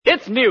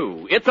It's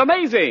new. It's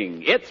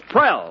amazing. It's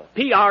Prell.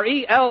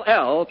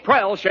 P-R-E-L-L,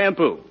 Prell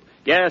shampoo.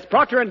 Yes,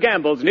 Procter &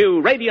 Gamble's new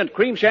Radiant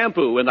Cream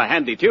Shampoo in the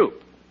handy tube.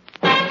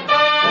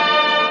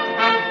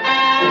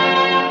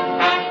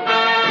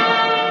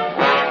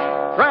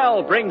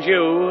 Prell brings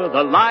you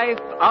The Life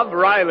of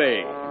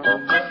Riley.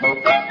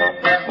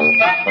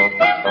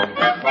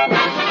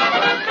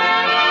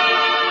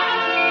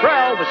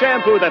 Prell, the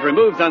shampoo that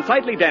removes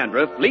unsightly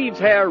dandruff, leaves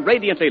hair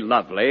radiantly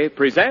lovely,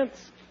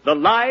 presents The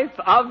Life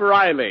of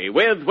Riley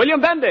with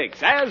William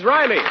Bendix as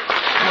Riley.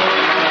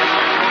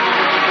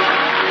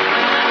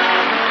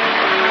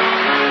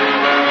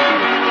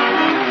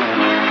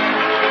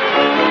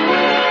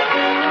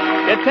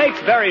 It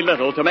takes very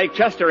little to make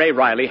Chester A.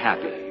 Riley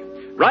happy.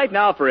 Right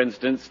now, for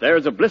instance,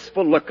 there's a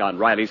blissful look on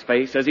Riley's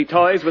face as he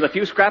toys with a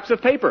few scraps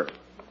of paper.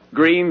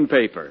 Green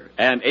paper.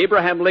 And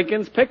Abraham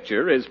Lincoln's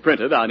picture is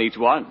printed on each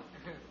one.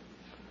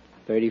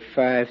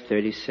 35,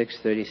 36,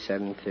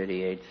 37,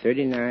 38,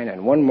 39,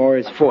 and one more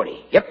is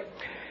 40. Yep.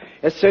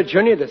 Yes, sir,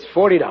 Junior, there's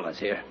 $40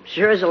 here.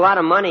 Sure is a lot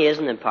of money,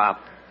 isn't it, Pop?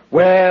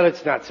 Well,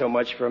 it's not so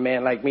much for a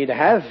man like me to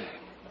have.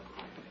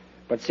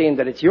 But seeing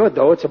that it's your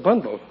dough, it's a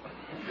bundle.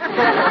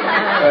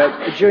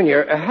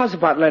 Junior, how's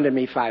about lending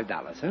me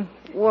 $5, huh?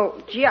 Well,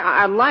 gee,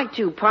 I'd like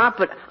to, Pop,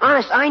 but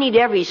honest, I need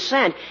every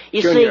cent.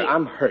 Junior,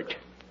 I'm hurt.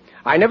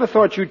 I never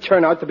thought you'd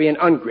turn out to be an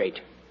ungrate.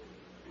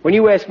 When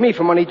you ask me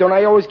for money, don't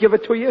I always give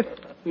it to you?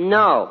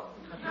 No.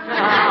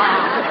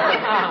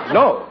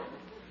 No?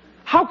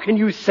 How can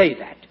you say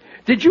that?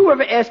 Did you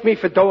ever ask me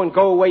for dough and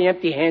go away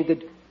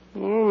empty-handed?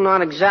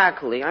 Not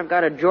exactly. I've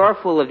got a drawer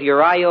full of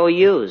your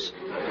IOUs.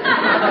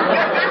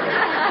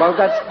 Well,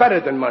 that's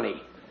better than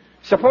money.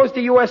 Suppose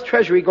the U.S.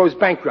 Treasury goes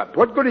bankrupt.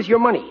 What good is your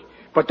money?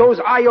 But those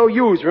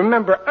IOUs,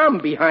 remember, I'm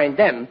behind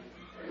them.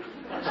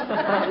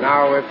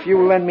 Now, if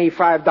you lend me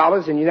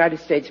 $5 in United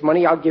States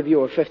money, I'll give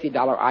you a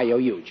 $50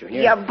 IOU,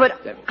 Junior. Yeah, but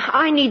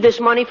I need this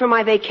money for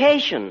my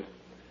vacation.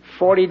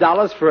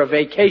 $40 for a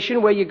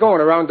vacation? Where you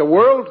going, around the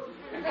world?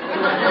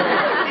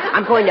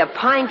 I'm going to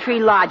Pine Tree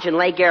Lodge in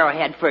Lake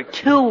Arrowhead for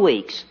 2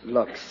 weeks.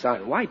 Look,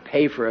 son, why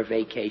pay for a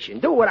vacation?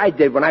 Do what I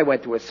did when I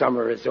went to a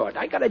summer resort.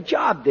 I got a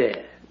job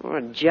there. Oh,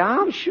 a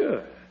job?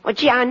 Sure. Well,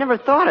 gee, I never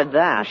thought of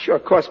that. Sure,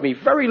 it cost me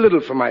very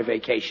little for my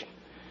vacation.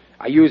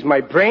 I used my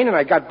brain, and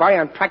I got by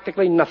on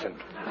practically nothing.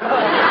 For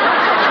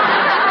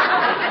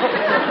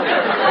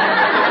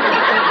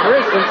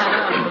instance,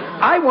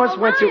 I once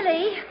went to...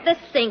 Riley, the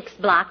sink's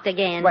blocked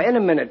again. Well, in a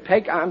minute,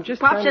 Peg. I'm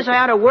just... Pop says I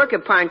ought to work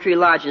at Pine Tree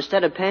Lodge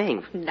instead of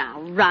paying.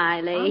 Now,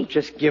 Riley. I'm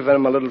just giving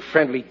him a little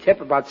friendly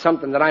tip about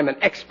something that I'm an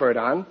expert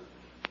on.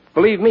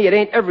 Believe me, it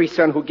ain't every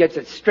son who gets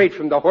it straight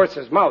from the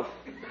horse's mouth.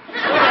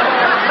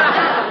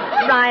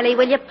 Riley,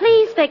 will you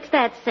please fix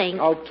that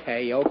sink?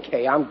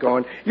 Okay, I'm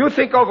going. You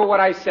think over what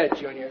I said,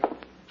 Junior.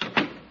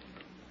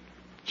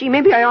 Gee,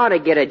 maybe I ought to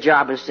get a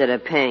job instead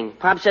of paying.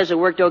 Pop says it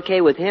worked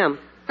okay with him.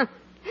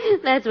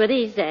 That's what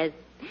he says.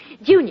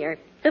 Junior,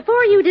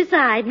 before you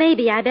decide,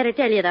 maybe I better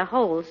tell you the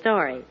whole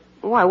story.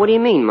 Why, what do you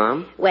mean,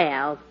 Mom?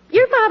 Well,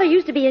 your father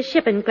used to be a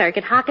shipping clerk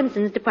at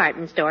Hawkinson's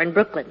department store in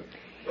Brooklyn.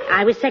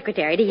 I was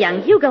secretary to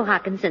young Hugo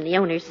Hawkinson, the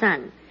owner's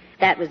son.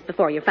 That was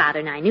before your father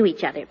and I knew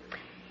each other.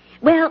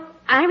 Well,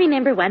 I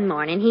remember one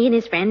morning he and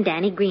his friend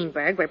Danny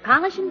Greenberg were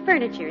polishing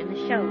furniture in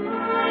the showroom.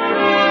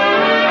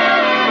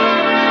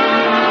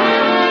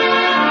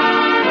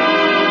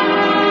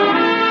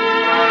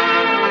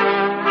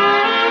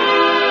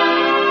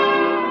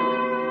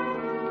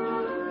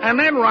 And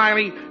then,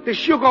 Riley,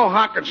 this Hugo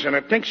Hawkinson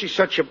that thinks he's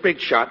such a big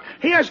shot,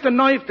 he has the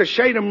nerve to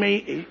say to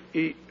me,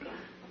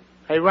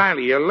 Hey,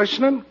 Riley, you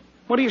listening?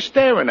 What are you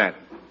staring at?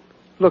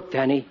 Look,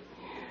 Danny,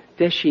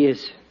 there she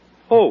is.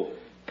 Who?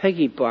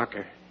 Peggy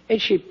Barker.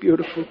 Ain't she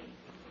beautiful?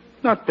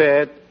 Not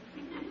bad.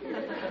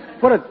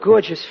 What a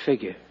gorgeous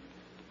figure.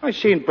 I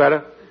seen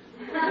better.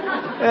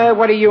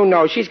 What do you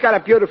know? She's got a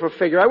beautiful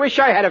figure. I wish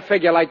I had a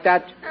figure like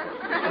that.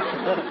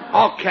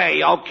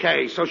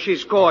 Okay, so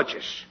she's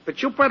gorgeous.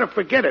 But you better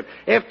forget it.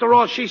 After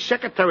all, she's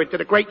secretary to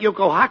the great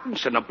Hugo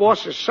Hawkinson, the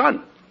boss's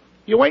son.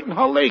 You ain't in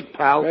her league,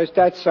 pal. Is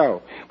that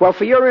so? Well,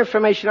 for your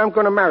information, I'm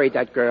going to marry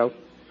that girl.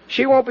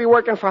 She won't be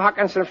working for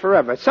Hawkinson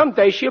forever.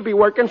 Someday she'll be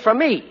working for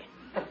me.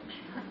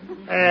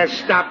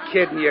 Stop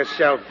kidding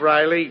yourself,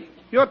 Riley.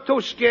 You're too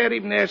scared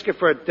even to ask her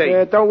for a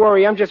date. Don't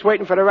worry. I'm just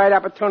waiting for the right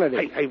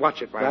opportunity. Hey,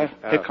 watch it, Riley.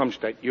 Here comes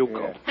that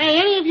Hugo. Yeah. Hey,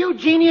 any of you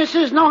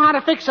geniuses know how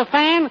to fix a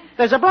fan?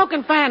 There's a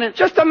broken fan in...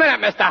 Just a minute,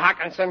 Mr.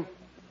 Hawkinson.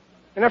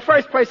 In the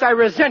first place, I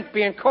resent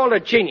being called a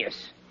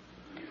genius.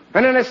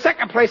 And in the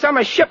second place, I'm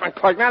a shipping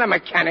clerk, not a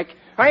mechanic.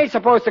 I ain't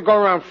supposed to go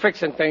around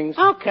fixing things.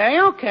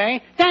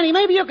 Okay. Danny,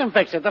 maybe you can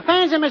fix it. The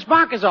fan's in Miss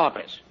Barker's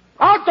office.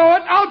 I'll do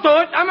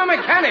it. I'm a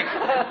mechanic.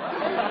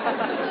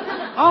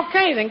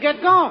 Okay, then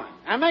get going.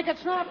 I'll make it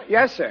snappy.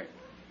 Yes, sir.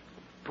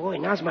 Boy,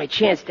 now's my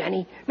chance,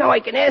 Danny. Now I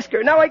can ask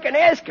her.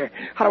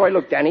 How do I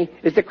look, Danny?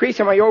 Is the crease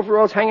of my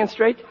overalls hanging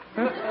straight?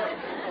 Huh?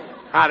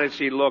 How does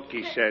she look,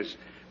 he says.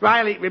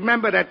 Riley,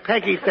 remember that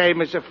Peggy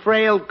dame is a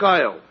frail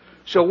girl.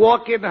 So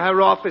walk into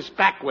her office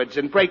backwards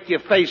and break your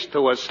face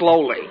to her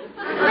slowly.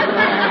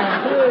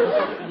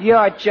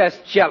 You're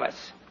just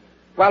jealous.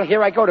 Well,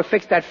 here I go to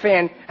fix that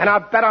fan, and I'll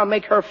bet I'll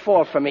make her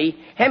fall for me.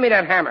 Hand me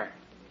that hammer.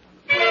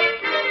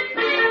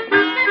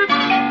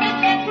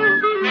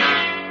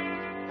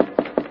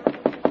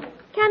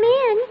 Come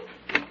in.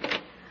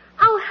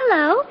 Oh,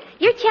 hello.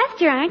 You're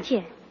Chester, aren't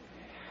you?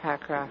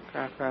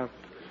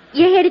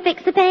 You're here to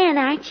fix the fan,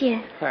 aren't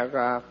you?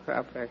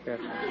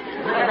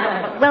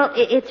 Well,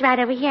 it's right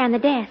over here on the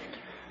desk.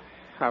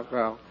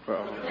 Well,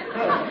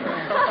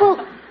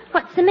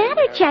 what's the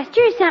matter,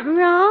 Chester? Is something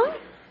wrong?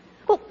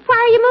 Well, why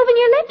are you moving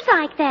your lips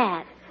like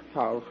that?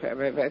 Oh,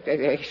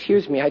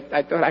 excuse me. I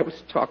thought I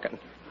was talking.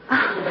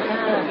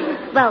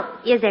 Well,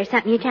 is there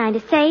something you're trying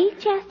to say,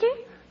 Chester?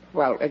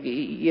 Well,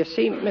 you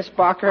see, Miss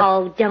Barker...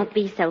 Oh, don't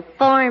be so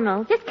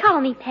formal. Just call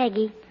me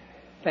Peggy.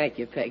 Thank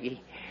you,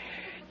 Peggy.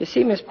 You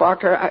see, Miss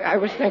Barker, I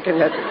was thinking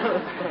that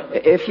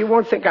if you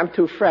won't think I'm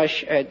too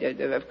fresh,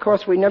 of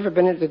course, we've never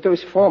been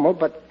introduced formal,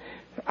 but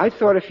I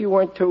thought if you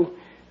weren't too...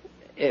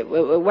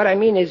 what I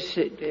mean is...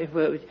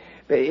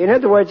 in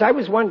other words, I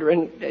was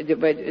wondering,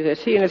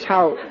 seeing as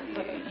how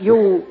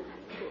you...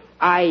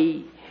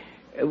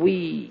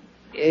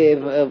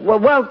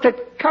 well, to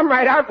come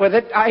right out with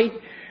it, I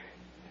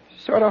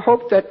sort of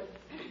hope that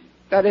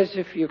is,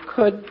 if you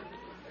could...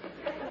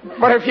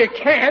 But if you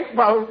can't,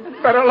 well,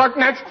 better luck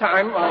next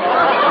time.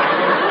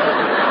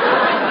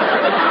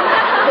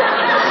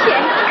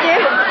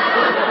 Chester,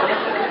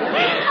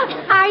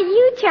 are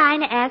you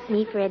trying to ask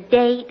me for a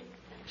date?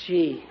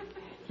 Gee,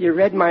 you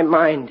read my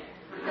mind.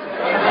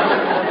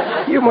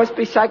 You must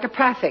be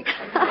psychopathic.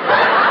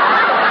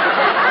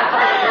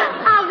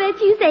 I'll bet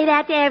you say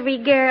that to every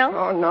girl.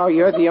 Oh, no,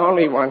 you're the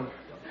only one.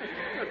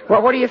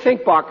 Well, what do you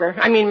think, Barker?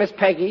 I mean, Miss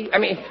Peggy.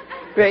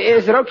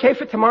 Is it okay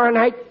for tomorrow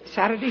night,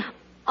 Saturday?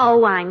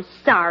 Oh, I'm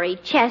sorry,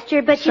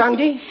 Chester, but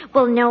Sunday?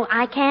 Well, no,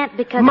 I can't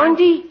because...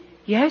 Monday?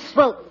 Yes?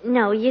 Well,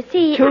 no, you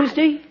see...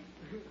 Tuesday?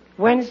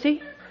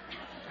 Wednesday?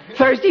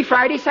 Thursday,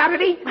 Friday,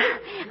 Saturday?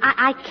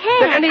 I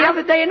can't. Any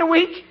other day in the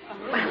week?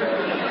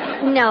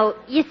 No,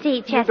 you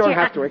see, Chester... You don't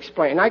have to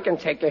explain. I can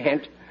take a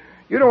hint.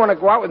 You don't want to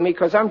go out with me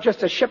because I'm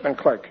just a shipping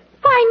clerk.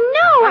 Why,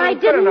 no, I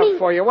good didn't enough mean...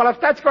 for you. Well,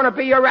 if that's going to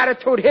be your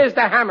attitude, here's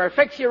the hammer.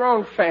 Fix your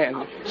own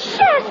fan.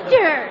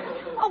 Chester!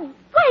 Oh,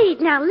 wait,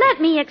 now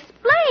let me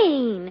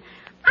explain.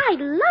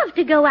 I'd love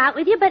to go out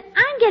with you, but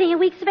I'm getting a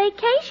week's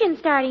vacation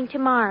starting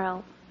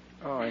tomorrow.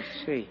 Oh, I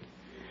see.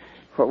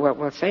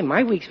 Well, say,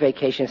 my week's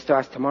vacation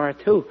starts tomorrow,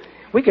 too.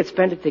 We could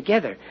spend it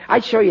together.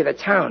 I'd show you the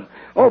town.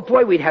 Oh,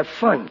 boy, we'd have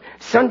fun.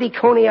 Sunday,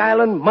 Coney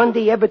Island.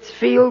 Monday, Ebbets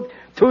Field.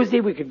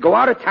 Tuesday, we could go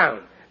out of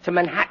town to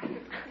Manhattan.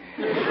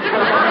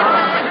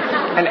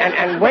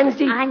 and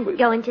Wednesday... I'm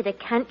going to the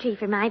country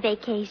for my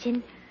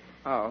vacation.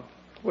 Oh,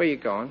 where you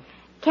going?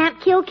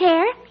 Camp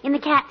Kilcare in the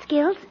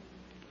Catskills.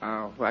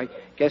 Oh, well, I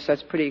guess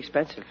that's pretty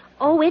expensive.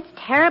 Oh, it's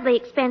terribly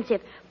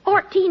expensive.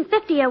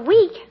 $14.50 a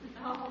week.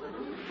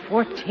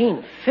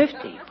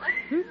 $14.50?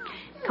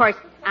 Of course,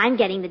 I'm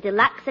getting the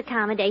deluxe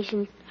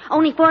accommodations.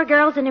 Only 4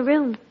 girls in a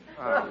room.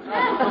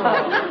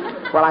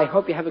 Well, I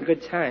hope you have a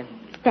good time.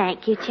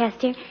 Thank you,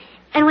 Chester.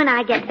 And when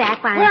I get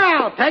back,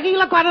 Well, Peggy,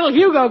 look what little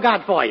Hugo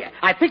got for you.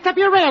 I picked up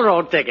your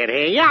railroad ticket.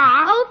 Here you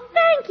are. Oh,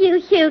 thank you,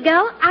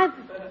 Hugo.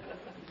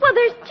 Well,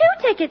 there's 2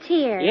 tickets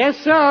here. Yes,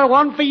 sir.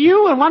 One for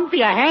you and one for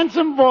your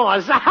handsome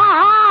boss. Why,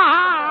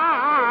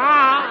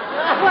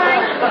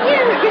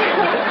 Hugo.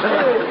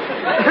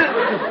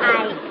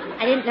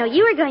 I didn't know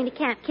you were going to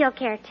Camp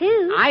Kilcare,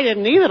 too. I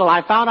didn't either till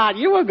I found out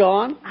you were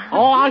going.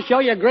 Oh, I'll show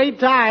you a great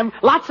time.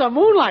 Lots of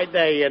moonlight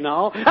there, you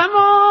know. A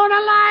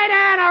moonlight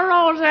and a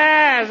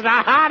roses.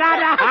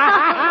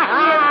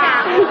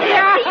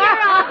 You're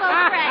awful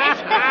fresh.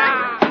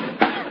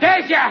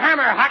 There's your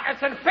hammer,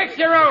 Hawkinson. Fix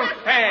your own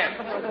fan.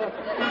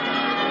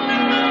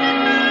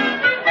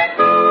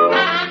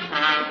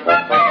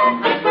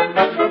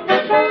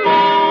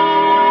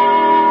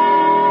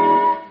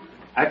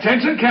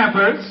 Attention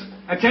campers.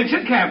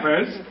 Attention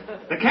campers.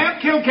 The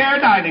Camp Kilcare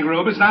dining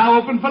room is now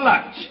open for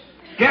lunch.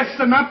 Guests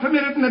are not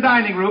permitted in the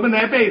dining room in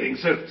their bathing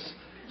suits.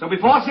 So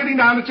before sitting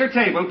down at your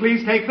table,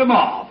 please take them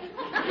off.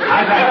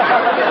 I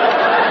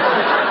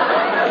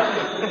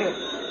thank you.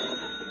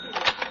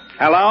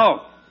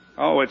 Hello?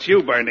 Oh, it's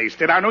you, Bernice.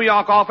 Did our New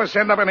York office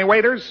send up any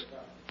waiters?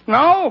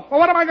 No? Well,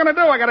 what am I going to do?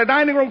 I got a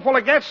dining room full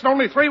of guests and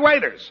only 3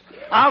 waiters.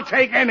 I'll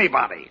take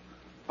anybody.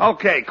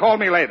 Okay, call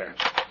me later.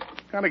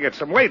 Gotta get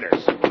some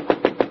waiters.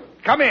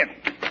 Come in.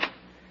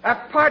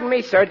 Pardon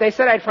me, sir. They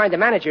said I'd find a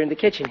manager in the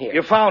kitchen here.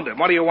 You found him.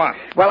 What do you want?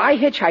 Well, I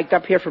hitchhiked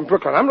up here from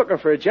Brooklyn. I'm looking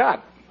for a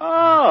job.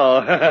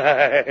 Oh,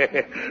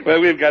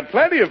 well, we've got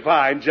plenty of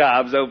fine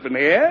jobs open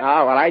here.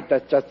 Oh, well, I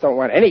just don't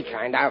want any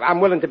kind.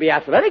 I'm willing to be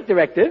athletic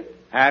director.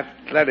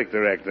 Athletic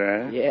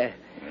director, huh? Yeah.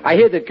 I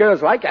hear that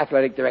girls like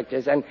athletic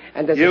directors, and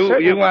there's a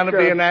certain... You want to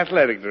girl... be an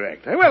athletic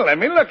director? Well, let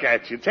me look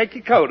at you. Take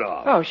your coat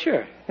off. Oh,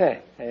 sure. Yeah.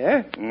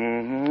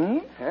 Mm-hmm.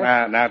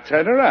 Now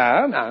turn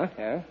around.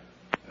 Yeah.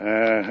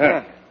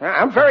 Uh-huh.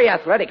 I'm very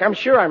athletic. I'm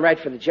sure I'm right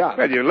for the job.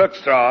 Well, you look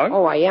strong.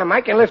 Oh, I am.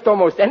 I can lift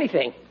almost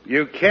anything.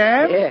 You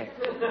can? Yeah.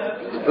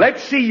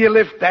 Let's see you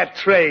lift that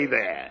tray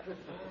there.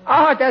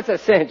 Oh, that's a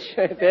cinch.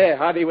 There,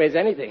 hardly weighs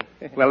anything.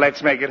 Well,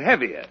 let's make it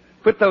heavier.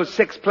 Put those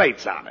 6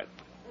 plates on it.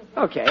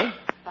 Okay.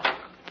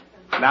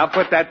 Now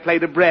put that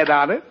plate of bread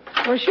on it.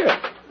 Oh, sure.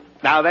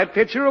 Now that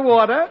pitcher of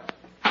water.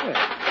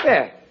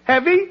 There.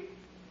 Heavy?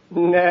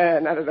 Nah,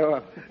 not at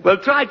all. Well,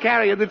 try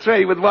carrying the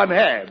tray with one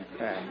hand.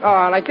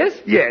 Oh, like this?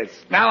 Yes.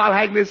 Now I'll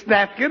hang this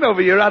napkin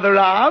over your other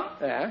arm.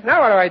 Yeah. Now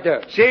what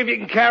do? See if you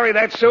can carry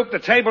that soup to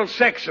table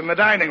 6 in the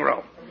dining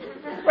room.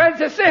 Well,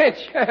 it's a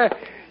cinch.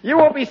 You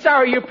won't be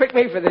sorry you picked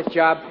me for this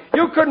job.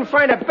 You couldn't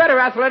find a better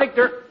athletic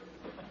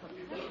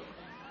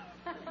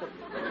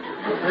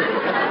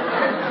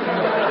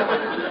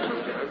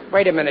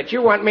Wait a minute.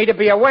 You want me to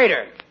be a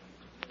waiter?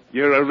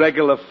 You're a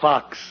regular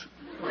fox.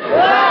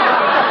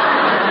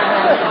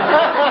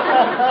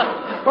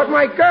 But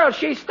my girl,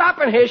 she's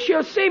stopping here.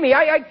 She'll see me.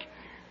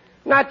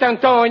 Not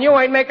Anton, you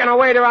ain't making a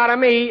waiter out of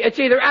me. It's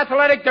either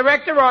athletic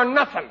director or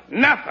nothing.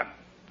 Nothing.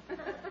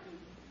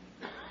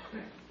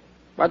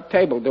 What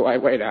table do I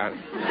wait on?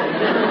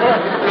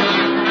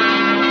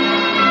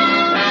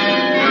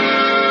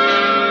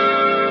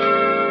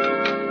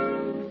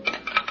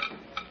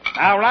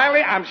 Now,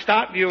 Riley, I'm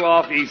starting you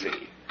off easy.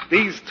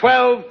 These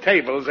 12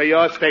 tables are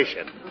your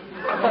station.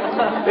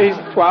 These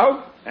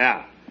 12?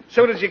 Yeah.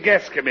 Soon as your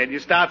guests come in, you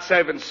start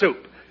serving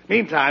soup.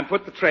 Meantime,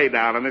 put the tray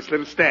down on this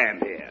little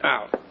stand here.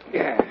 Oh,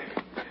 yeah.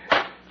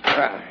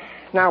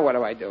 Now what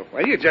do I do?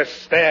 Well, you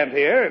just stand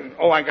here and,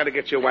 I got to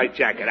get your white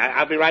jacket.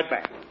 I'll be right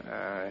back.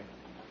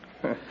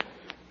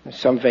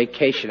 Some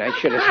vacation. I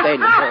should have stayed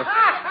in here.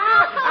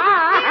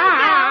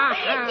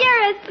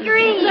 You're a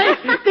scream.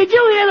 Did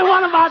you hear the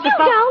one about the...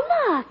 No,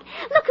 look.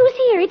 Look who's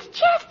here. It's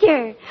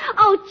Chester.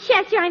 Oh,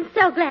 Chester, I'm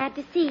so glad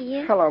to see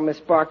you. Hello, Miss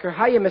Barker.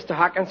 Hiya, Mr.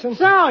 Hawkinson.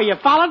 So, you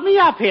followed me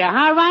up here,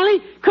 huh,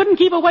 Riley? Couldn't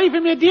keep away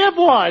from your dear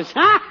boys.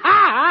 Well,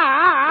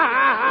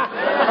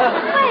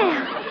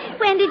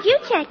 when did you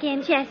check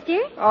in,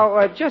 Chester?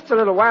 Oh, just a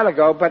little while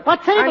ago, but...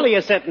 What table are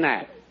you sitting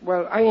at?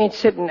 Well, I ain't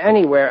sitting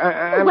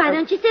anywhere. Why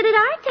don't you sit at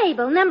our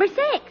table, number 6?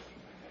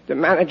 The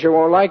manager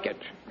won't like it.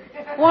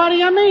 What do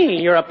you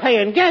mean? You're a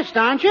paying guest,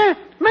 aren't you?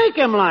 Make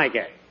him like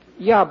it.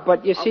 Yeah,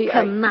 but you see...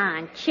 Come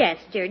on,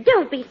 Chester.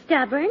 Don't be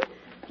stubborn.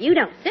 If you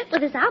don't sit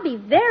with us, I'll be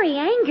very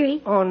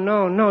angry. Oh,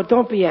 no,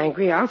 don't be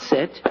angry. I'll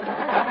sit. Boy,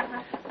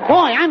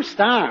 I'm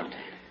starved.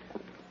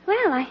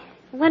 Well, I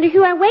wonder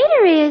who our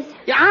waiter is.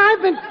 Yeah,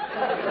 I've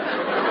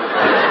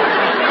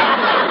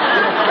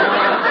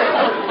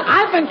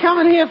been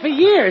coming here for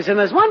years, and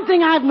there's one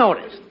thing I've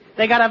noticed.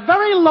 They got a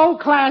very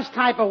low-class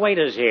type of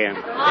waiters here.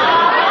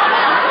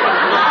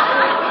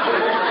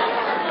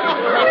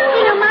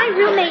 My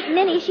roommate,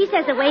 Minnie, she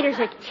says the waiters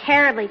are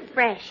terribly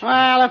fresh.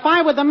 Well, if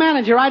I were the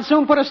manager, I'd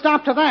soon put a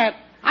stop to that.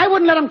 I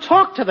wouldn't let them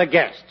talk to the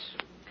guests.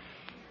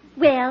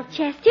 Well,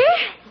 Chester,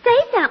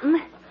 say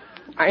something.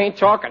 I ain't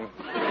talking.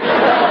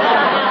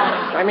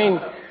 I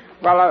mean,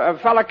 well, a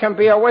fella can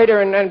be a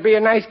waiter and be a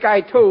nice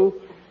guy, too.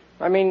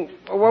 I mean,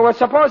 well,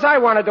 suppose I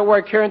wanted to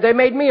work here and they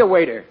made me a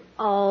waiter.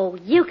 Oh,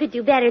 you could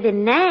do better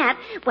than that.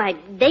 Why,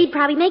 they'd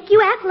probably make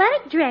you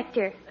athletic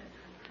director.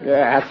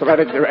 Yeah,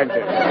 athletic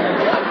director.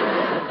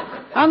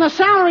 On the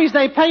salaries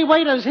they pay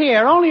waiters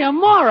here, only a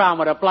moron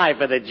would apply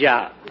for the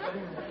job.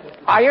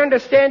 I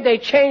understand they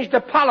changed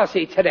the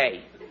policy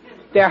today.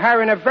 They're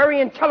hiring a very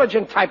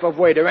intelligent type of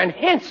waiter, and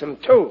handsome,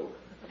 too.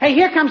 Hey,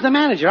 here comes the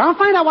manager. I'll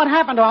find out what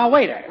happened to our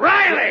waiter.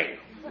 Riley!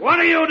 What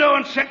are you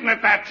doing sitting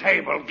at that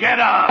table? Get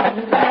up!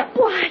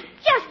 Why,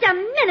 just a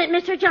minute,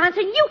 Mr.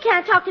 Johnson. You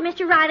can't talk to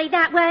Mr. Riley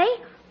that way.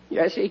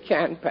 Yes, he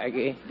can,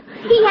 Peggy.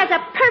 He has a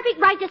perfect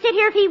right to sit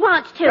here if he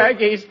wants to.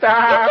 Peggy,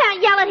 stop. You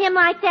can't yell at him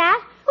like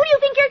that. Who do you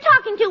think you're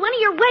talking to? One of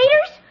your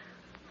waiters?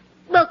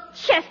 Look,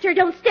 Chester,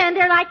 don't stand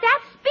there like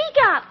that. Speak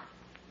up.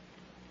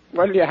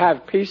 What'll you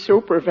have, pea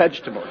soup or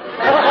vegetable?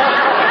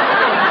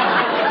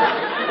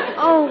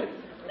 Oh,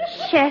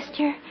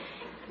 Chester,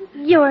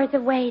 you're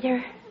the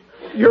waiter.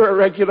 You're a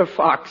regular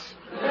fox.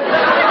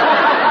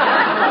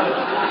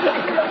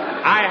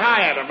 I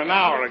hired him an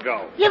hour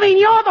ago. You mean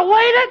you're the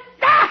waiter?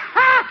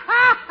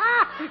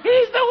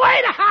 He's the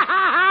waiter!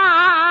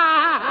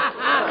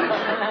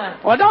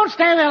 Well, don't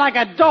stand there like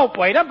a dope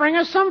waiter. Bring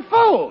us some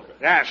food.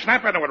 Yeah,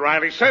 snap into it,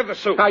 Riley. Serve the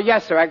soup. Oh,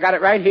 yes, sir. I got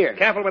it right here.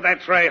 Careful with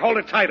that tray. Hold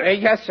it tighter.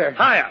 Yes, sir.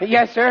 Higher.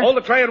 Yes, sir. Hold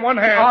the tray in one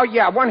hand. Oh,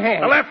 yeah, one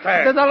hand. The left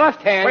hand. The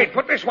left hand. Wait,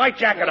 put this white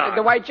jacket on.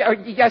 The white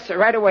jacket. Yes, sir,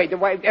 right away. The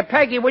white.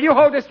 Peggy, will you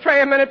hold this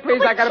tray a minute,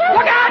 please? I got to put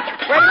Look it. out!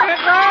 Wait a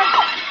minute, no.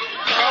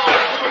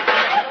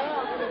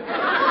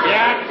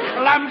 Yeah,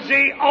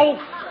 clumsy oaf.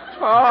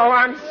 Oh,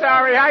 I'm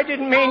sorry. I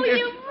didn't mean to.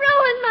 You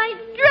ruined my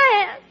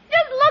dress.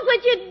 Just look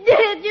what you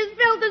did. You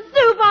spilled the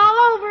soup all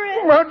over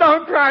it. Well,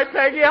 don't cry,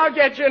 Peggy. I'll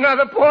get you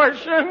another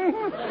portion.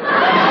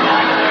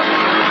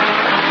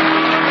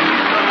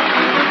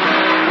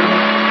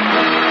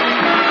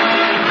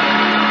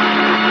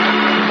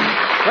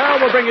 Well,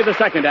 we'll bring you the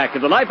second act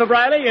of the life of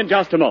Riley in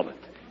just a moment.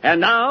 And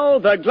now,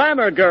 the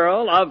glamour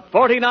girl of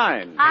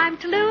 49. I'm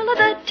Tallulah,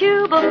 the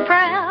tube of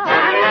proud,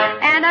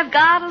 and I've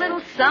got a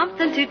little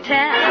something to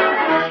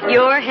tell.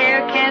 Your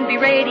hair can be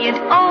radiant,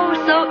 oh,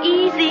 so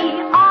easy.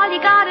 All you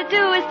gotta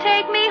do is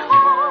take me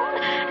home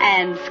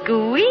and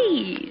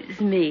squeeze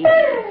me.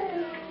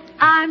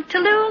 I'm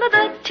Tallulah,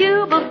 the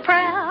tube of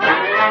Prel,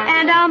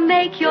 and I'll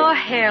make your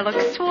hair look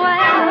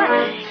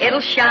swell.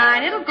 It'll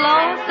shine, it'll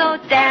glow, so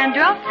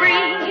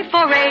dandruff-free.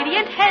 For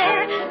radiant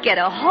hair, get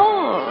a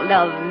hold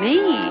of me.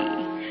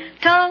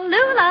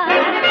 Tallulah,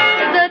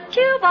 the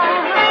tube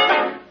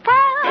of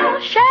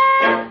Prel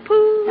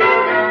shampoo.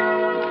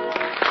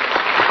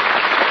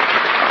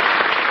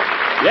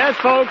 Yes,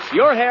 folks,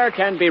 your hair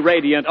can be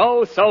radiant,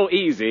 oh, so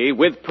easy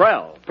with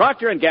Prel,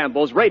 Procter &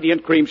 Gamble's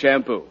Radiant Cream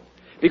Shampoo.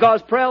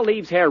 Because Prel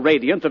leaves hair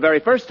radiant the very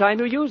first time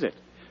you use it.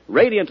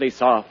 Radiantly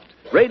soft,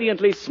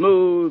 radiantly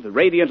smooth,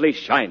 radiantly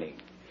shining.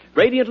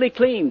 Radiantly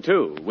clean,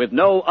 too, with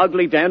no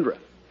ugly dandruff.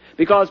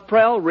 Because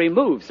Prel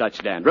removes such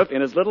dandruff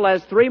in as little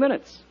as 3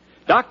 minutes.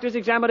 Doctors'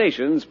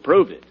 examinations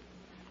proved it.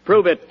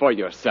 Prove it for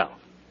yourself.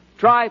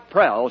 Try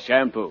Prel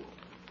shampoo.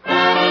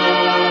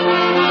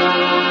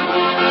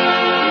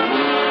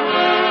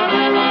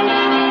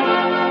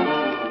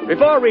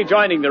 Before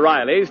rejoining the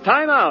Rileys,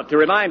 time out to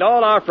remind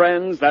all our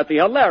friends that the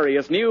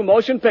hilarious new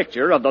motion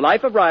picture of the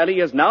life of Riley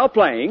is now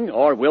playing,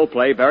 or will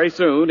play very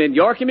soon, in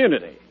your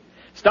community.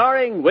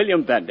 Starring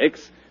William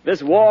Bendix,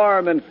 this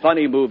warm and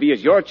funny movie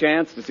is your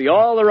chance to see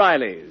all the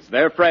Rileys,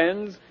 their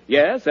friends,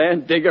 yes,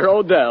 and Digger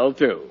Odell,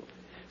 too.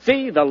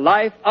 See The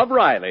Life of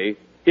Riley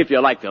if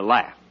you like to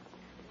laugh.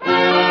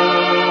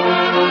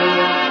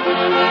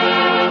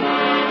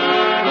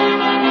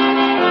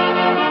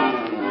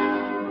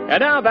 And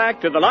now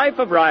back to The Life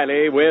of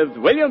Riley with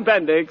William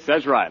Bendix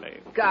as Riley.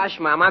 Gosh,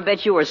 Mom, I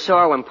bet you were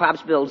sore when Pop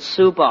spilled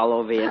soup all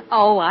over you.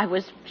 Oh, I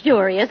was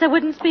furious. I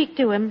wouldn't speak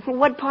to him.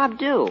 What'd Pop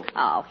do?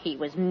 Oh, he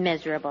was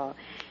miserable.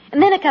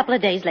 And then a couple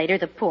of days later,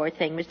 the poor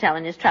thing was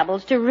telling his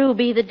troubles to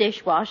Ruby, the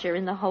dishwasher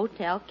in the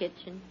hotel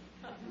kitchen.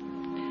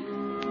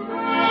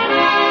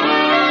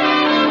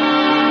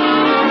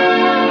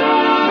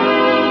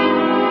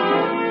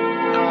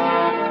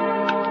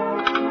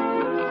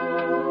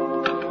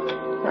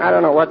 I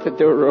don't know what to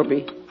do,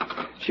 Ruby.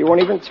 She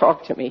won't even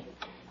talk to me.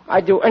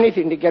 I'd do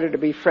anything to get her to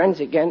be friends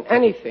again.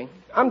 Anything.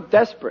 I'm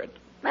desperate.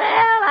 Well,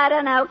 I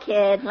don't know,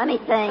 kid. Let me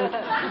think.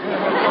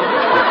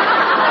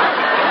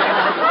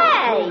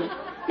 Hey,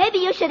 maybe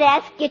you should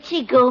ask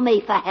Gitchy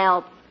Goomy for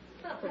help.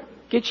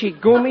 Gitchy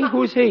Goomy?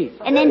 Who's he?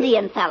 An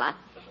Indian fella.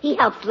 He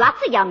helps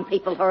lots of young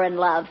people who are in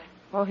love.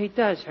 Oh, he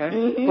does, huh?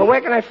 Mm-hmm. Well,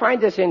 where can I find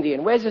this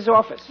Indian? Where's his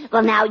office?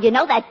 Well, now, you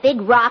know that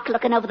big rock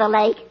looking over the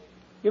lake?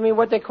 You mean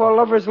what they call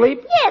Lover's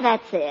Leap? Yeah,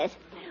 that's it.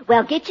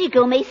 Well, Gitchy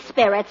Goomy's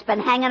spirit's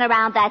been hanging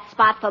around that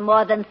spot for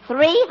more than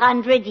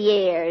 300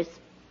 years.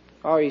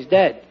 Oh, he's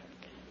dead.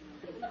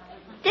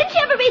 Didn't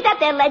you ever read that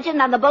there legend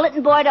on the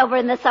bulletin board over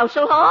in the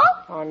social hall?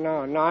 Oh,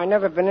 no, I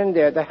never been in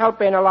there. The help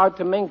ain't allowed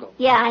to mingle.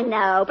 Yeah, I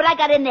know, but I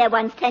got in there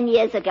once 10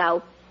 years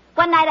ago.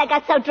 One night I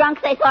got so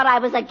drunk they thought I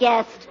was a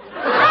guest.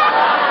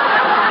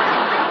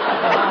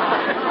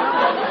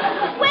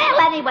 Well,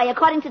 anyway,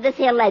 according to this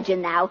here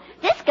legend now,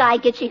 this guy,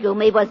 Gitchy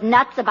Goomy, was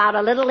nuts about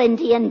a little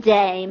Indian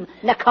dame,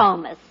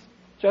 Nokomis.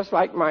 Just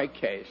like my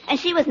case. And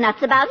she was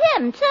nuts about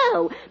him,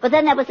 too. But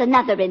then there was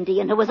another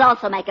Indian who was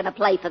also making a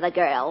play for the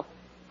girl.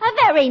 A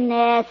very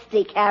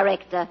nasty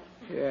character.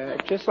 Yeah,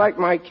 just like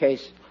my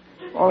case.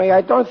 Only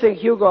I don't think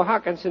Hugo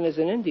Hawkinson is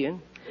an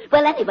Indian.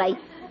 Well, anyway,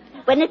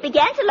 when it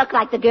began to look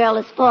like the girl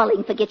is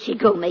falling for Gitchy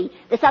Goomy,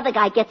 this other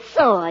guy gets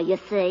sore, you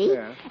see.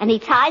 Yeah. And he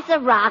ties a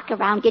rock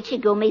around Gitchy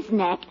Goomy's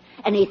neck,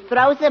 and he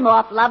throws him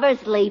off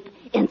Lover's Leap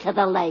into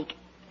the lake.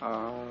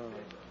 Oh.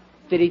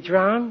 Did he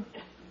drown?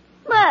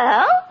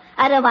 Well,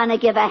 I don't want to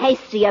give a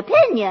hasty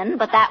opinion,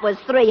 but that was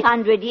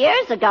 300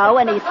 years ago,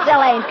 and he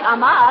still ain't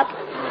come up.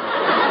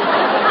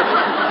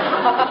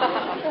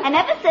 And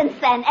ever since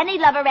then, any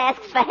lover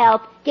asks for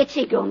help,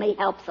 Gitchy Goomy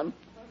helps him.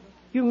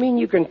 You mean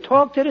you can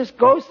talk to this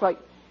ghost like...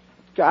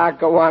 God,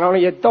 go on.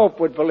 Only a dope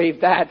would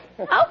believe that.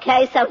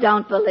 Okay, so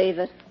don't believe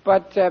it.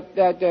 But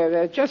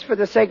just for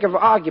the sake of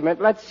argument,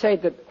 let's say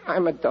that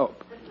I'm a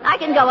dope. I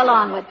can go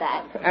along with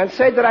that. And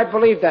say that I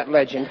believe that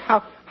legend.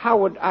 How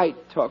would I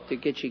talk to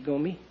Gitchy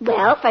Goomy?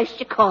 Well, first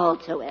you call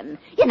to him.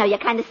 You know, you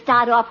kind of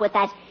start off with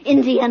that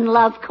Indian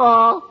love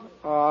call.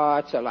 Oh,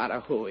 that's a lot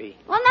of hooey.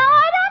 Well, no,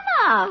 I don't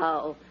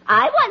know.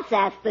 I once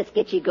asked this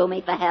Gitchy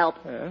Goomy for help.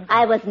 Yeah?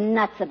 I was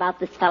nuts about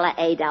this fella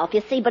Adolf,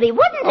 you see, but he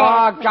wouldn't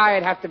ask me.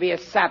 Guy'd have to be a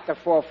sap to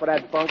fall for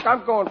that bunk.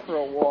 I'm going for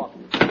a walk.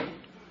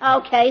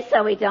 Okay,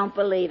 so we don't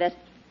believe it.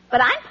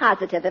 But I'm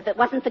positive if it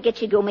wasn't for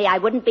Gitchy Goomy, I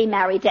wouldn't be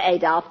married to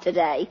Adolf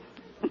today.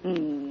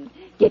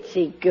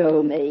 Gitchy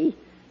Goomy.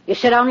 You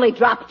should only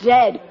drop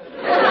dead.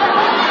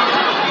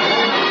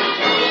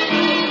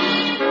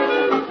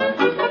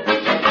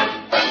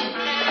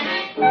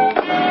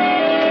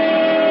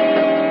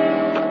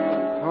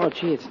 Oh,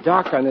 gee, it's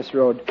dark on this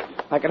road.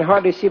 I can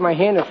hardly see my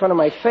hand in front of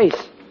my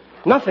face.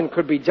 Nothing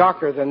could be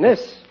darker than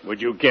this.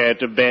 Would you care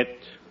to bet?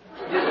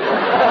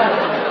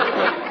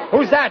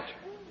 Who's that?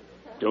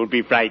 Don't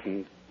be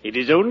frightened. It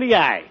is only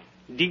I,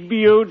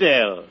 Digby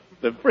Odell,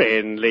 the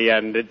friendly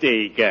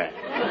undertaker.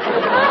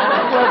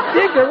 Well,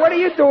 Digger, what are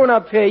you doing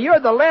up here? You're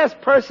the last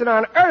person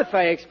on earth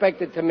I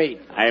expected to meet.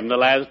 I am the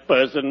last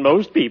person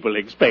most people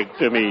expect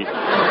to meet.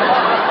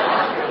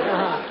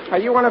 Are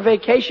you on a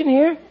vacation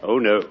here? Oh,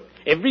 no.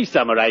 Every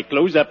summer I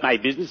close up my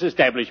business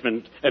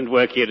establishment and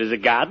work here as a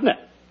gardener.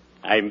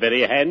 I'm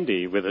very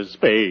handy with a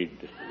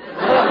spade.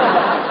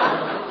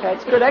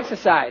 That's good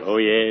exercise. Oh,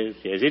 yes.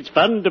 It's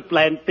fun to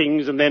plant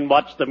things and then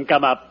watch them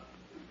come up.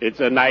 It's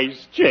a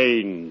nice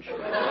change.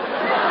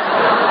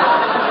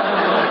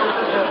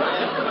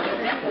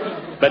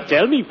 But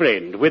tell me,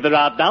 friend, whither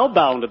art thou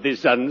bound at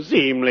this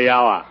unseemly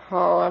hour?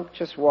 Oh, I'm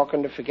just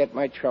walking to forget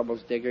my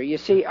troubles, Digger. You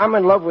see, I'm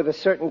in love with a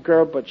certain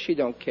girl, but she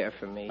don't care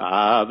for me.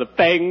 Ah, the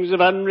pangs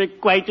of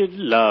unrequited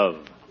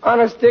love.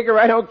 Honest, Digger,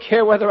 I don't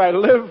care whether I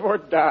live or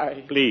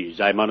die. Please,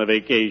 I'm on a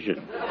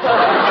vacation.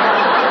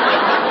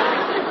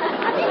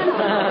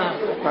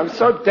 I'm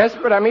so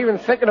desperate, I'm even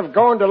thinking of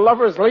going to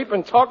Lover's Leap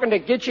and talking to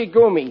Gitchy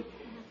Goomy.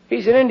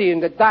 He's an Indian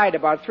that died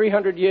about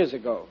 300 years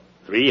ago.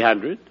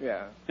 300?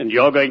 Yeah. And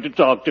you're going to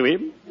talk to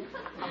him?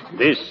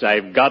 This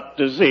I've got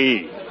to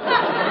see.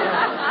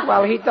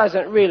 Well, he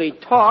doesn't really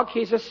talk.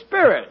 He's a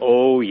spirit.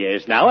 Oh,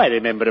 yes. Now I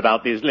remember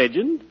about this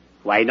legend.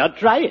 Why not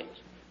try it?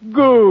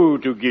 Go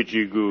to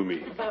Gitchy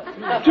Goomy.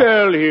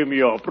 Tell him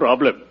your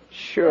problem.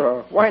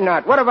 Sure. Why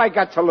not? What have I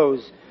got to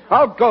lose?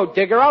 I'll go,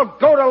 Digger. I'll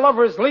go to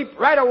Lover's Leap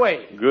right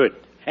away. Good.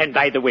 And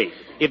by the way,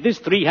 if this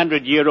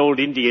 300-year-old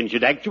Indian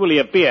should actually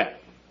appear,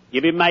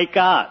 give him my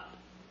card.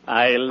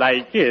 I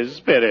like his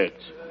spirit.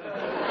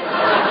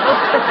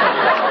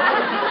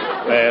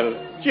 Well,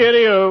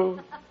 cheerio.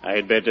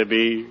 I'd better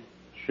be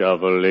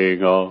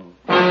shoveling off.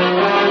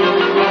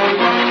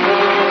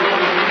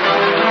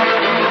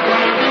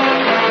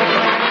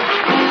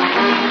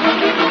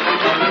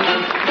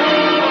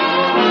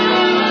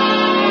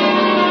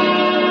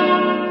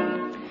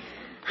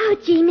 Oh,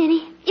 gee,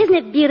 Minnie, isn't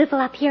it beautiful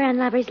up here on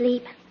Lover's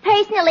Leap?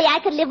 Personally, I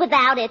could live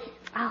without it.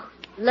 Oh,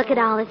 look at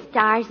all the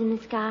stars in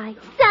the sky.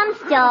 Some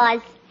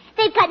stars.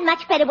 They've got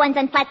much better ones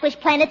on Flatbush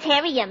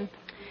Planetarium.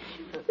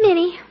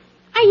 Minnie,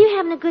 are you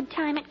having a good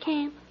time at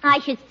camp? I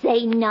should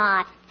say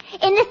not.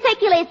 In the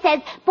circular it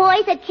says,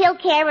 boys at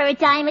Killcare are a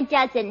dime a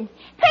dozen.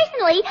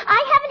 Personally,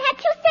 I haven't had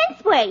 2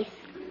 cents worth.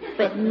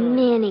 But,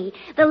 Minnie,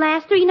 the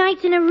last 3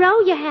 nights in a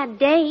row you had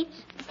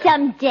dates.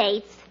 Some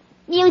dates.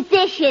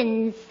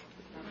 Musicians.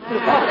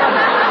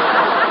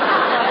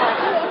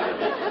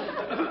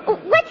 Oh,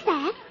 what's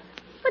that?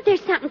 But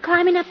there's something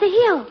climbing up the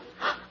hill.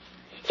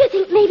 You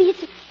think maybe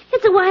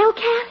it's a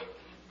wildcat?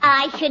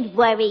 I should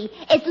worry,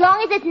 as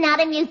long as it's not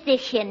a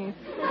musician.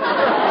 Look,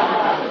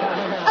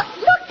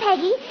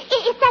 Peggy,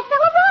 it's that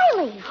fellow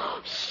Riley.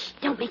 Shh,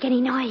 don't make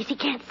any noise. He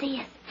can't see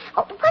us.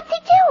 Oh, what's he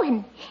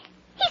doing?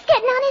 He's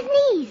getting on his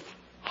knees.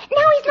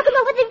 Now he's looking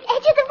over the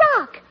edge of the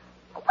rock.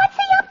 What's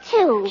he up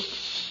to?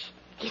 Shh,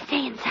 he's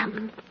saying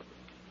something.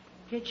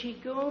 Gitchy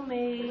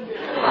Goomy.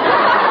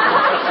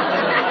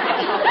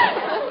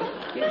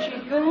 Gitchy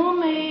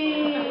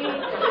Goomy.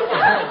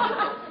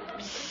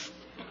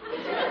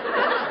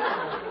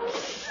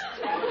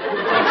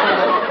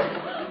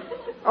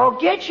 Oh,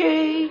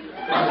 Gitchy.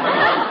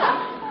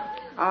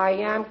 I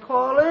am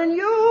calling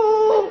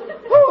you.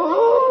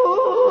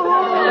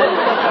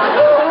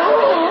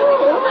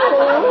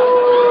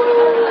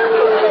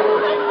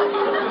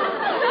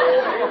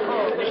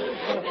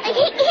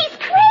 He's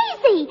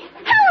crazy.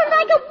 Howling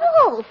like a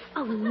wolf.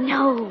 Oh,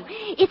 no.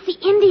 It's the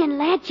Indian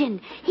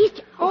legend.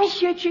 Oh,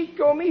 Gitchy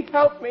Goomy,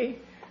 help me.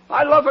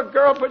 I love a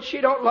girl, but she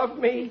don't love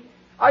me.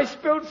 I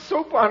spilled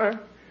soup on her.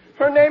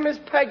 Her name is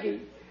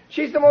Peggy.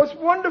 She's the most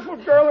wonderful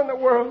girl in the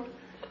world.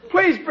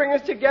 Please bring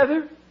us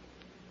together.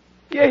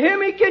 You hear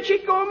me,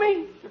 Gitchy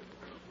Goomy?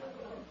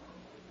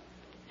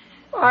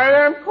 I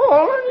am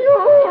calling you.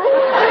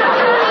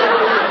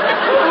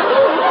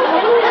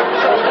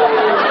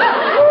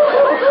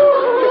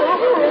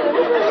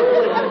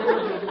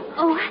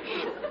 Oh,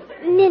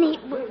 Minnie,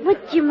 would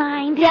you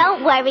mind?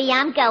 Don't worry,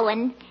 I'm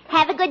going.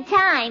 Have a good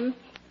time.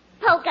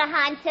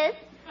 Pocahontas.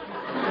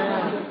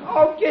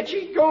 Oh,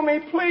 Gitchy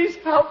Goomy, please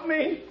help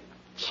me.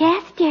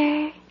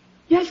 Chester.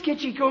 Yes,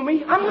 Gitchy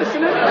Goomy, I'm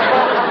listening.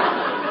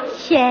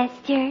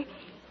 Chester,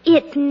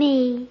 it's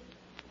me.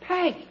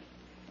 Peg,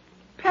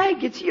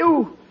 it's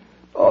you.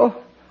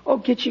 Oh,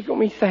 Gitchy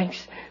Goomy,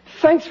 thanks.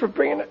 Thanks for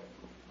bringing it.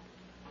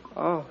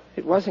 Oh,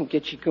 it wasn't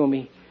Gitchy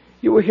Goomy.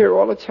 You were here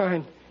all the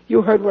time.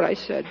 You heard what I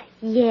said.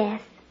 Yes.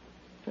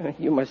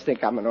 You must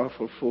think I'm an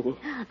awful fool.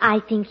 I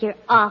think you're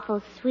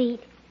awful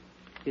sweet.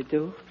 You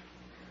do?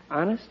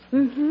 Honest?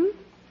 Mm-hmm.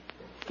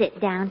 Sit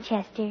down,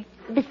 Chester,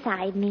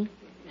 beside me.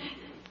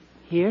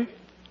 Here?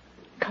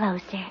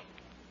 Closer.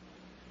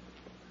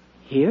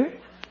 Here?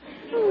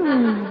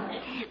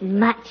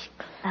 Much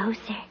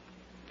closer.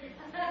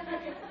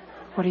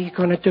 What are you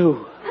going to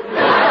do?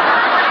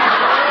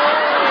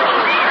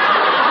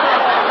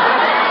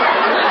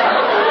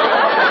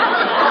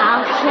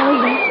 I'll show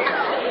you.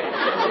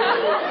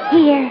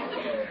 Here.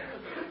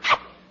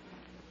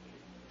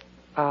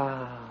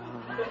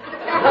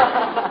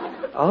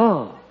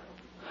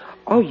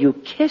 Oh, you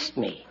kissed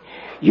me.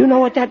 You know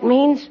what that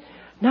means?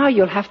 Now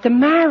you'll have to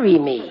marry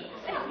me.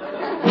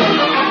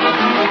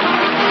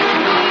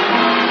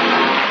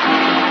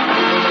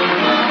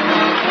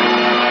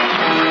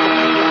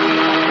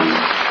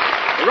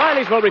 The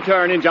Rileys will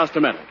return in just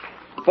a minute.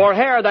 For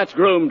hair that's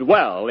groomed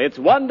well, it's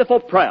wonderful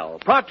Prell,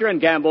 Procter &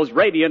 Gamble's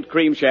Radiant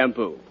Cream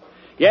Shampoo.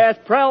 Yes,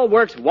 Prell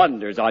works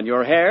wonders on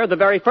your hair the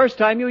very first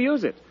time you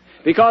use it,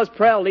 because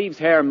Prell leaves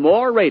hair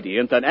more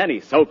radiant than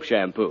any soap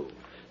shampoo.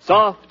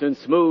 Soft and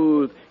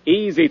smooth,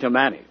 easy to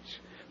manage.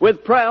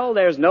 With Prell,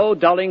 there's no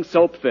dulling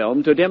soap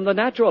film to dim the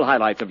natural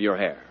highlights of your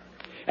hair.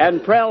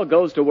 And Prell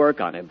goes to work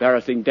on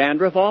embarrassing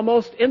dandruff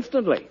almost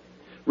instantly.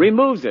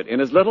 Removes it in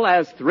as little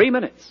as 3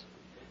 minutes.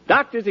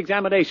 Doctors'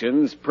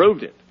 examinations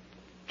proved it.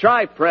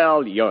 Try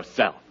Prell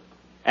yourself.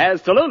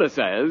 As Tallulah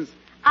says,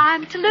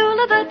 I'm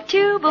Tallulah, the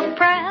tube of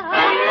Prell,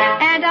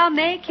 and I'll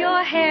make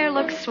your hair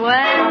look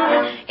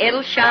swell.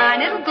 It'll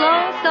shine, it'll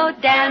glow, so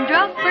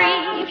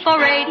dandruff-free. For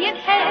radiant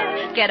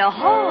hair, get a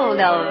hold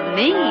of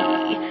me.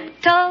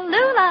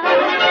 Tallulah,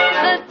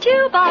 the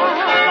tube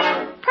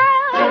of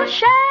Prell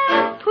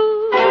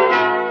shampoo.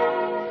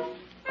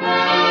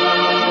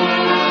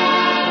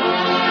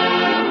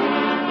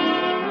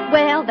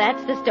 Well,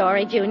 that's the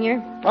story,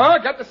 Junior. Oh,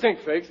 got the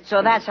sink fixed.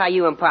 So that's how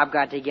you and Pop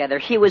got together.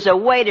 He was a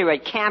waiter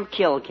at Camp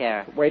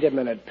Killcare. Wait a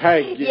minute,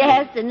 Peg.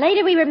 Yes, and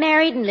later we were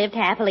married and lived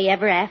happily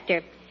ever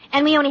after.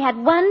 And we only had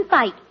one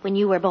fight when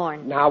you were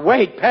born. Now,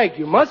 wait, Peg,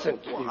 you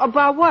mustn't.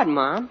 About what,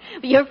 Mom?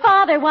 Your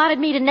father wanted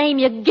me to name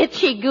you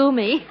Gitchy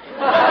Goomy.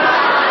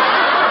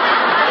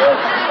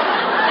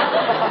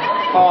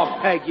 Oh,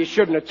 Peg, you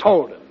shouldn't have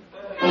told him.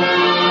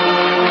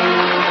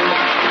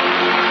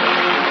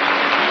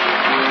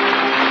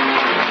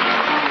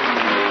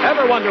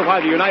 ever wonder why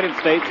the United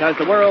States has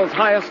the world's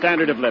highest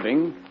standard of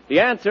living?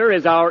 The answer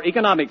is our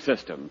economic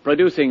system,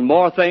 producing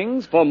more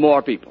things for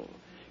more people.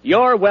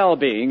 Your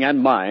well-being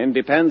and mine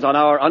depends on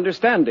our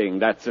understanding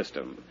that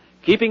system,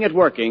 keeping it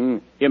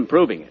working,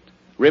 improving it.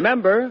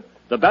 Remember,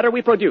 the better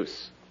we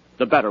produce,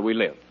 the better we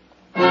live.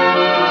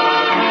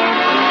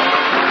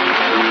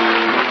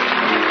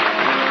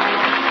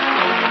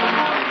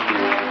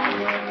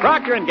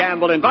 Procter &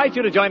 Gamble invites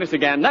you to join us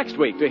again next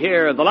week to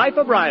hear The Life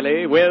of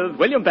Riley with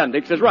William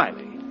Bendix as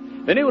Riley.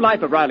 The new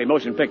Life of Riley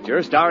motion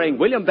picture starring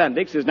William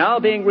Bendix is now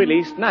being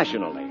released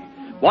nationally.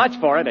 Watch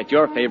for it at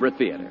your favorite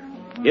theater.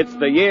 It's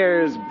the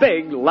year's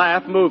big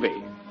laugh movie.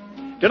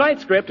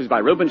 Tonight's script is by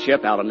Reuben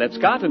Shipp, Alan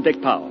Lipscott, and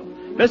Dick Powell.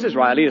 Mrs.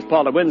 Riley is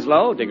Paula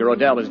Winslow. Digger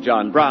Odell is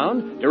John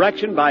Brown.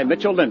 Direction by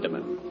Mitchell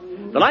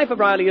Lindemann. The Life of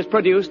Riley is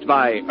produced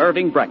by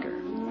Irving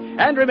Brecker.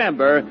 And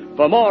remember,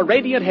 for more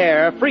radiant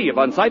hair free of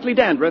unsightly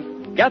dandruff,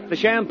 get the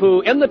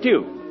shampoo in the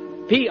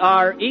tube.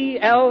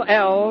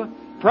 P-R-E-L-L,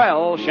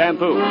 Prell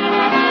Shampoo.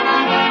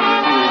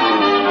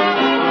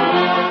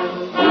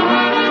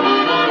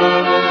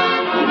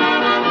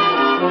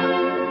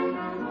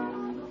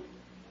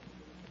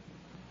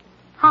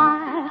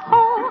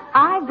 Hi-ho,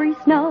 Ivory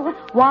Snow.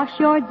 Wash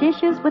your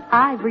dishes with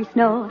Ivory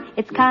Snow.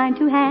 It's kind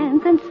to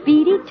hands and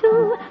speedy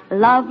too.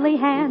 Lovely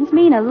hands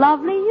mean a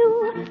lovely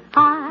you.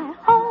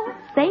 Hi-ho,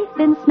 safe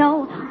in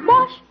snow.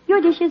 Wash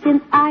your dishes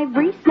in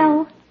Ivory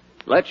Snow.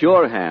 Let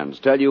your hands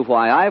tell you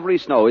why Ivory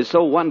Snow is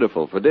so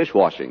wonderful for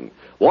dishwashing.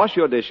 Wash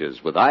your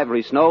dishes with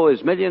Ivory Snow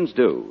as millions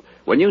do.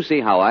 When you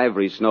see how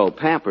Ivory Snow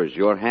pampers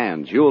your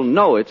hands, you'll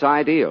know it's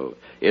ideal.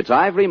 It's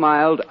Ivory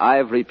Mild,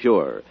 Ivory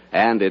Pure,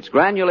 and it's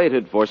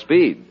granulated for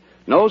speed.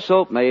 No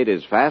soap made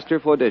is faster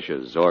for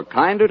dishes or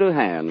kinder to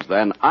hands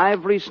than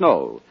Ivory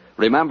Snow.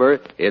 Remember,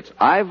 it's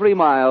Ivory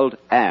Mild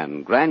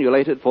and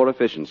granulated for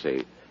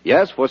efficiency.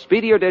 Yes, for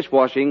speedier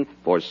dishwashing,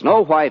 for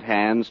snow-white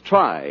hands,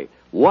 try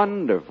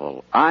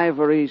wonderful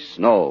Ivory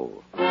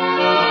Snow.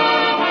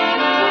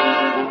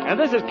 And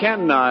this is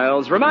Ken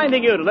Niles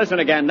reminding you to listen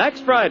again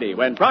next Friday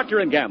when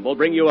Procter & Gamble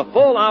bring you a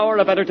full hour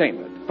of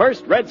entertainment.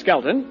 First, Red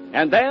Skelton,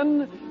 and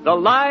then The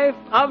Life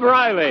of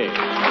Riley. Good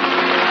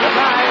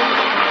night.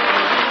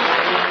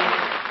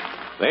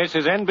 This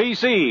is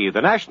NBC,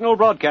 the National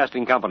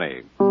Broadcasting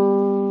Company.